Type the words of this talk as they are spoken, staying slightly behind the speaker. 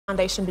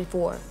foundation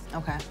before.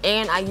 Okay.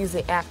 And I use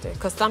it after.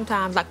 Because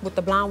sometimes, like with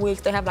the blonde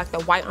wigs, they have like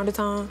the white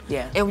undertone.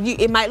 Yeah. And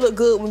it might look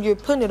good when you're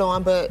putting it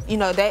on, but you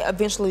know, that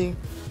eventually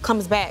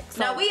comes back.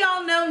 So. Now, we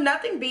all know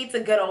nothing beats a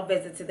good old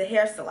visit to the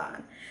hair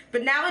salon.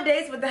 But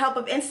nowadays, with the help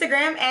of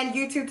Instagram and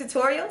YouTube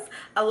tutorials,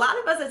 a lot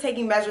of us are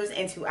taking measures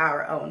into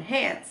our own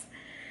hands.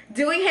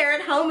 Doing hair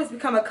at home has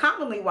become a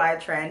commonly wide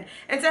trend,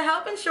 and to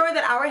help ensure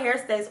that our hair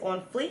stays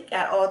on fleek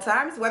at all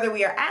times, whether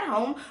we are at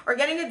home or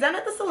getting it done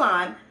at the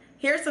salon,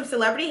 here's some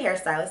celebrity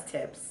hairstylist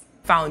tips.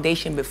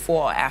 Foundation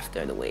before or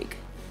after the wig?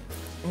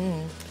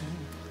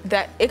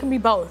 That it can be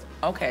both.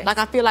 Okay. Like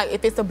I feel like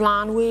if it's a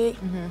blonde wig,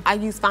 I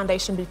use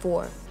foundation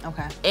before.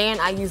 Okay. And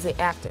I use it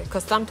after.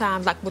 Because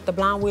sometimes, like with the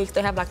blonde wigs,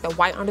 they have like the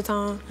white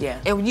undertone. Yeah.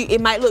 And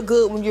it might look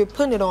good when you're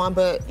putting it on,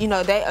 but you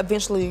know, that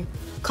eventually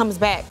comes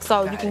back.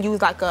 So you can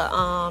use like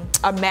a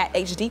matte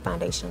HD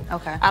foundation.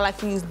 Okay. I like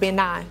to use Ben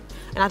Nye.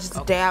 And I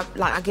just dab,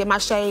 like I get my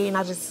shade and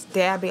I just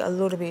dab it a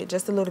little bit,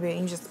 just a little bit,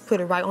 and you just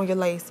put it right on your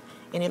lace.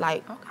 And it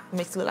like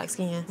makes it look like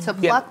skin. To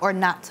pluck or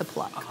not to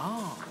pluck?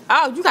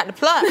 Oh, you got the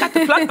pluck. Got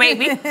the plug,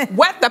 baby.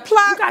 What, the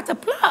pluck? You got the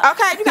plug.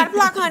 Okay, you got the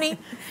pluck, honey.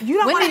 You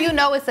don't When wanna do you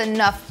know it's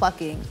enough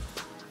plucking?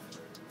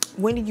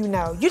 When do you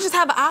know? You just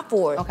have an eye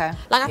for it. Okay.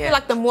 Like I feel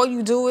like the more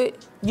you do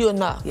it, you're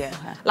enough. Yeah.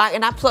 Okay. Like,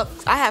 and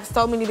I have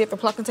so many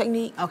different plucking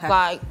techniques. Okay.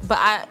 Like,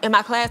 but in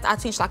my class, I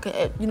teach like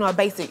a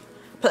basic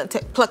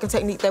plucking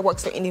technique that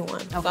works for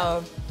anyone. Okay.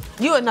 So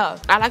you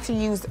enough. I like to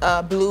use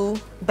blue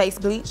base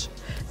bleach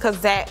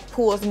because that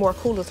pulls more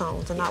cooler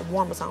tones and not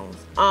warmer tones.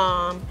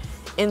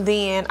 And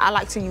then I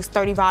like to use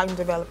 30 volume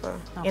developer.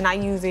 And I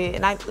use it,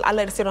 and I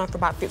let it sit on for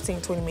about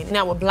 15, 20 minutes.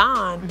 Now with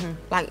blonde,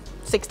 like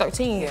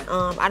 613,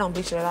 I don't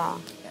bleach it at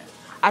all.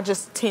 I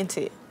just tint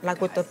it, like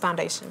with the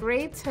foundation.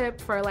 Great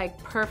tip for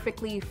like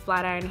perfectly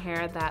flat iron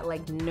hair that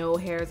like no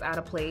hair is out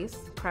of place.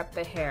 Prep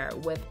the hair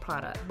with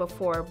product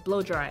before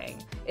blow drying.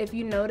 If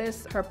you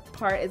notice her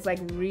part is like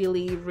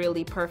really,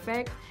 really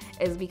perfect,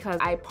 is because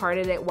I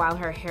parted it while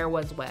her hair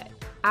was wet.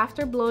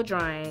 After blow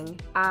drying,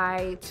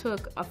 I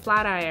took a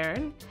flat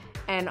iron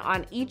and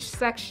on each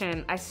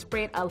section, I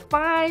sprayed a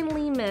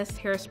finely mist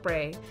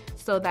hairspray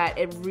so that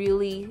it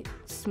really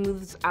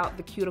smooths out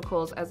the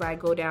cuticles as I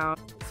go down.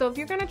 So if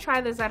you're gonna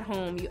try this at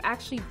home, you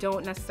actually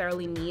don't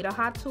necessarily need a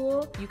hot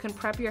tool. You can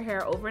prep your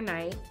hair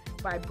overnight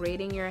by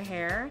braiding your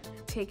hair,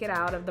 take it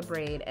out of the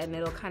braid, and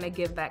it'll kind of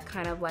give that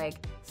kind of like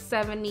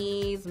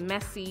 70s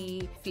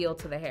messy feel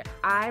to the hair.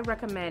 I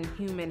recommend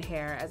human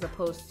hair as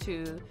opposed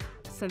to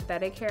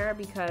synthetic hair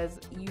because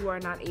you are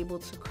not able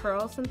to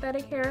curl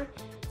synthetic hair.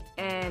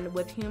 And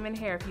with human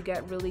hair, if you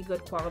get really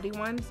good quality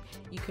ones,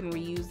 you can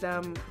reuse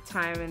them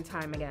time and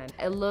time again.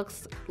 It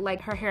looks like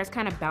her hair is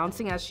kind of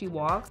bouncing as she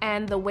walks.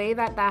 And the way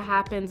that that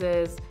happens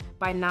is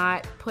by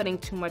not putting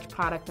too much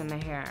product in the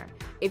hair.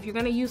 If you're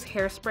gonna use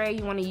hairspray,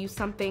 you wanna use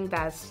something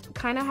that's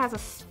kind of has a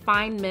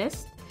fine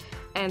mist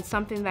and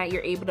something that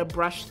you're able to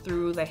brush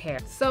through the hair.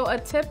 So a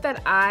tip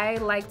that I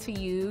like to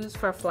use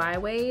for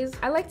flyaways,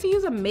 I like to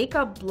use a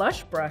makeup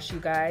blush brush, you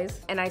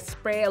guys. And I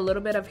spray a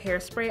little bit of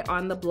hairspray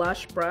on the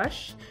blush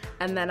brush,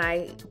 and then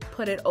I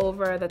put it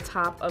over the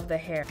top of the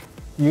hair.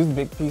 Use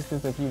big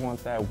pieces if you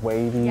want that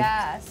wavy.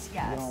 Yes,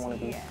 You don't want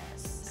to be.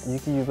 yes. You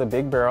can use a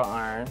big barrel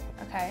iron.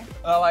 Okay.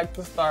 I like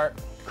to start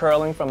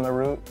curling from the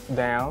root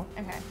down.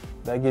 Okay.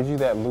 That gives you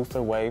that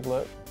looser wave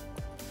look.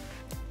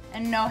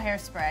 And no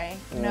hairspray.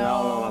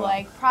 No.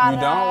 Like product.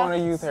 You don't want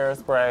to use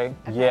hairspray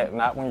yet,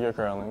 not when you're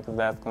curling, because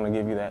that's going to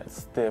give you that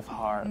stiff,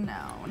 hard No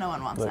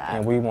one wants look. that.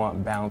 And we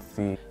want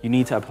bouncy. You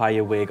need to apply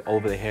your wig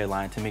over the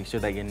hairline to make sure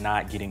that you're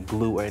not getting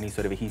glue or any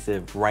sort of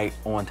adhesive right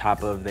on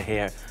top of the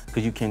hair,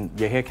 because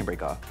your hair can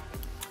break off.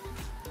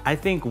 I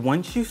think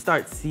once you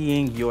start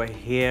seeing your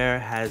hair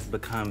has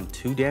become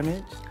too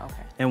damaged,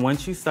 and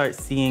once you start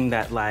seeing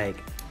that like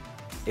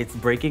it's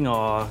breaking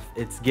off,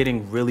 it's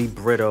getting really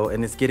brittle,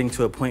 and it's getting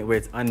to a point where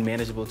it's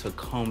unmanageable to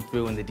comb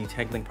through and the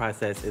detangling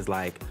process is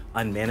like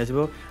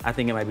unmanageable, I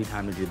think it might be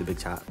time to do the big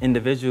chop.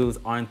 Individuals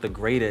aren't the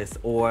greatest,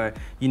 or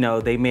you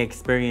know, they may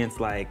experience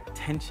like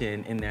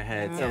tension in their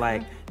head. So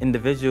like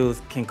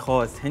individuals can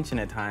cause tension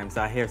at times.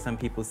 So I hear some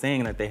people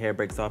saying that their hair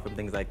breaks off and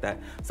things like that.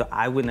 So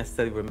I wouldn't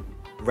necessarily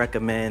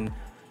recommend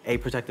a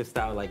protective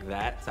style like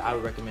that. So I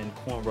would recommend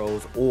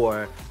cornrows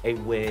or a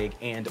wig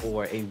and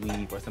or a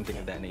weave or something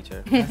of that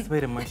nature. Best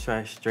way to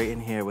moisturize straighten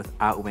hair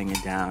without weighing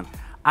it down.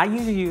 I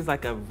usually use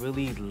like a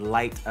really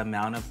light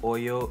amount of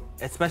oil,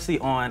 especially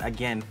on,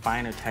 again,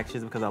 finer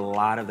textures, because a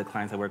lot of the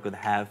clients I work with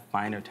have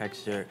finer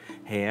texture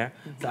hair.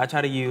 So I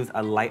try to use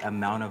a light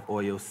amount of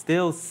oil,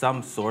 still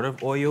some sort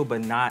of oil,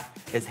 but not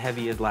as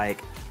heavy as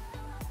like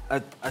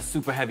a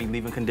super heavy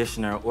leave-in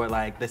conditioner, or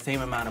like the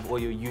same amount of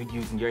oil you'd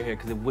use in your hair,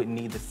 because it wouldn't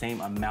need the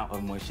same amount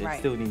of moisture. It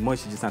still need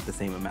moisture, just not the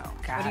same amount.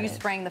 What are you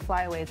spraying the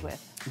flyaways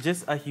with?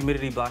 Just a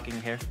humidity blocking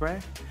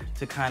hairspray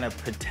to kind of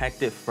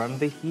protect it from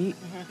the heat,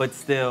 but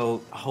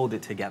still hold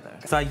it together.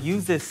 So I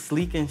use this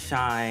Sleek and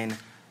Shine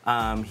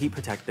heat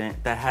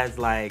protectant that has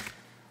like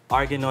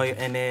argan oil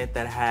in it,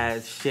 that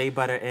has shea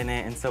butter in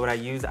it. And so what I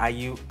use,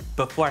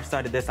 before I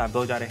started this, I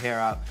blow dry the hair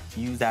out,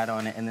 use that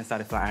on it, and then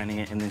started flat ironing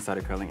it, and then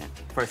started curling it.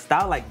 For a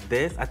style like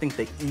this, I think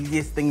the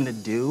easiest thing to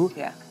do,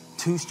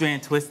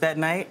 2-strand twist that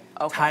night,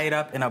 tie it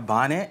up in a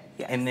bonnet,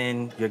 and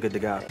then you're good to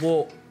go.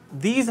 Well,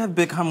 these have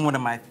become one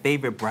of my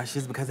favorite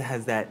brushes because it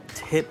has that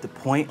tipped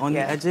point on the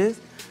edges.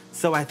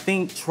 So I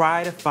think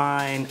try to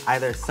find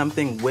either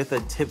something with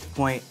a tipped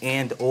point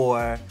and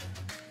or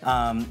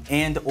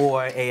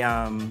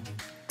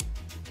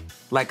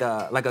like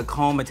a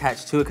comb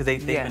attached to it, because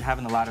they've been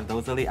having a lot of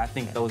those lately. I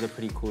think those are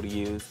pretty cool to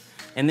use.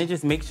 And then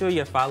just make sure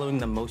you're following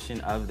the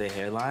motion of the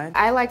hairline.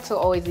 I like to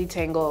always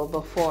detangle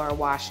before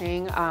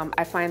washing.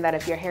 I find that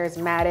if your hair is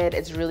matted,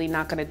 it's really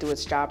not gonna do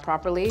its job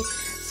properly.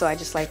 So I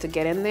just like to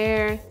get in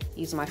there,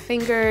 use my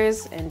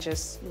fingers, and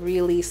just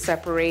really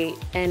separate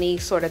any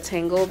sort of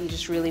tangle. You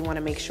just really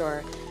wanna make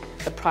sure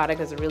the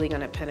product is really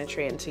gonna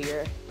penetrate into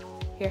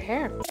your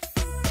hair.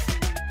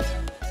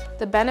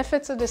 The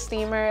benefits of the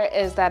steamer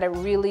is that it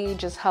really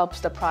just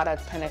helps the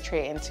product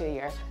penetrate into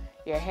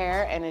your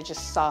hair, and it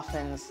just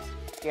softens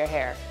your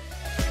hair.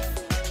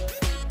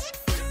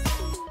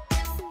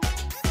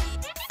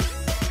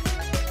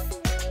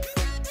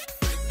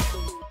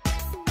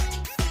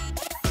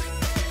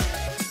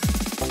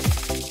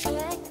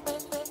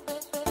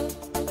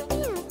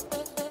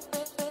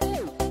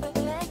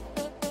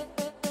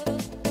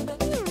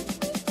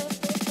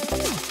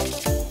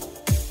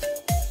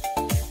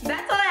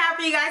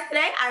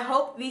 I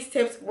hope these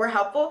tips were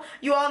helpful.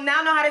 You all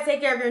now know how to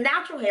take care of your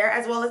natural hair,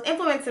 as well as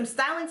implement some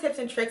styling tips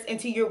and tricks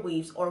into your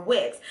weaves or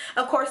wigs.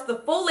 Of course, the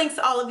full links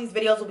to all of these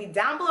videos will be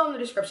down below in the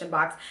description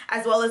box,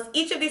 as well as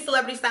each of these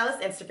celebrity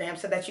stylists' Instagrams,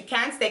 so that you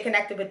can stay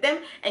connected with them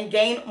and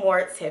gain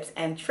more tips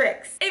and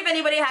tricks. If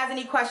anybody has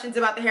any questions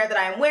about the hair that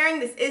I am wearing,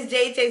 this is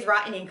JHA's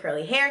Raw Indian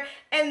Curly Hair,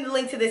 and the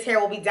link to this hair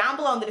will be down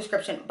below in the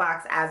description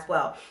box as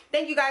well.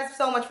 Thank you guys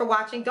so much for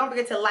watching. Don't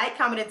forget to like,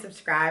 comment, and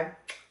subscribe.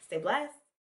 Stay blessed.